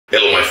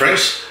Hello my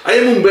friends, I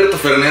am Humberto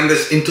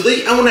Fernandez and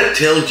today I want to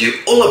tell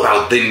you all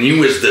about the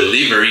newest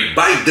delivery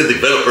by the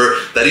developer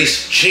that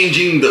is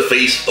changing the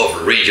face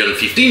of Region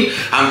 15.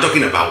 I'm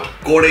talking about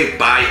Core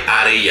by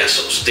Areia,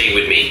 so stay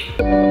with me.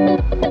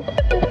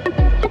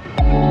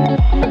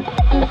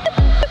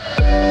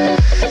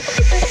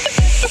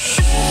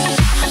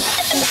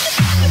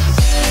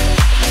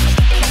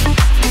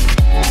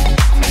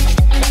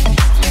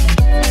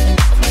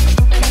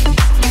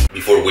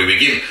 Before we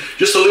begin,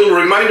 just a little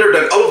reminder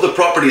that all of the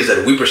properties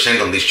that we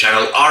present on this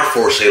channel are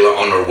for sale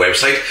on our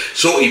website.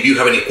 So if you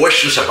have any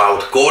questions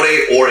about Core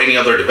or any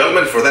other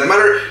development for that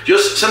matter,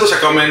 just send us a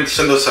comment,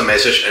 send us a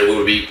message, and we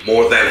will be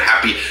more than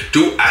happy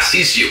to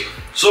assist you.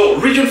 So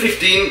Region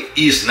 15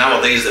 is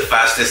nowadays the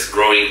fastest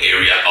growing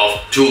area of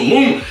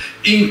Tulum,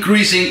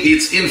 increasing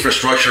its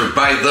infrastructure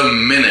by the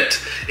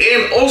minute,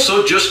 and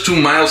also just 2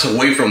 miles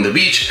away from the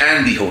beach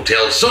and the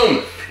hotel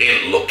zone.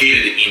 And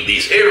located in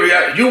this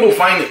area, you will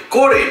find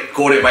Core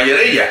by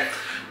Areia.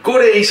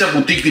 Core is a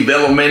boutique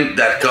development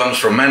that comes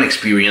from an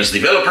experienced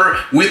developer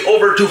with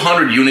over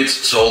 200 units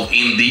sold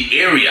in the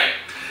area.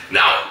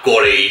 Now,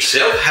 Core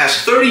itself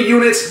has 30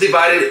 units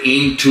divided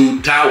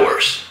into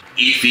towers.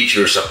 It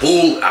features a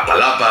pool, a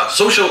palapa,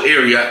 social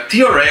area,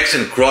 TRX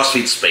and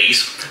CrossFit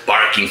space,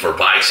 parking for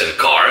bikes and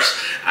cars,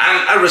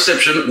 and a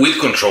reception with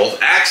controlled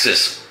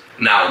access.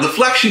 Now, the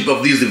flagship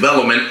of this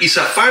development is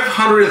a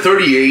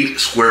 538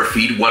 square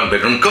feet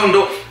one-bedroom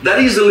condo that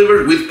is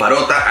delivered with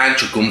parota and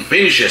chukum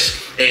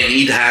finishes, and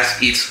it has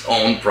its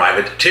own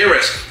private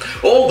terrace,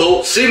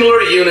 although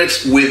similar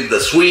units with the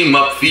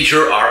swim-up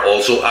feature are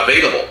also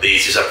available.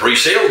 This is a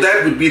pre-sale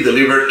that would be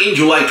delivered in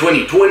July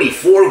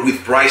 2024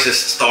 with prices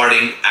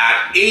starting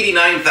at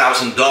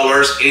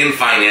 $89,000 and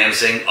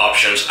financing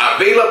options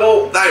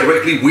available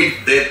directly with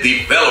the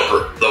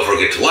developer. Don't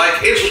forget to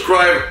like and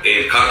subscribe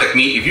and contact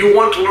me if you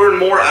want to learn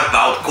more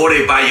about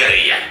Core by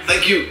Areia.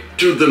 Thank you,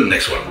 to the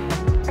next one.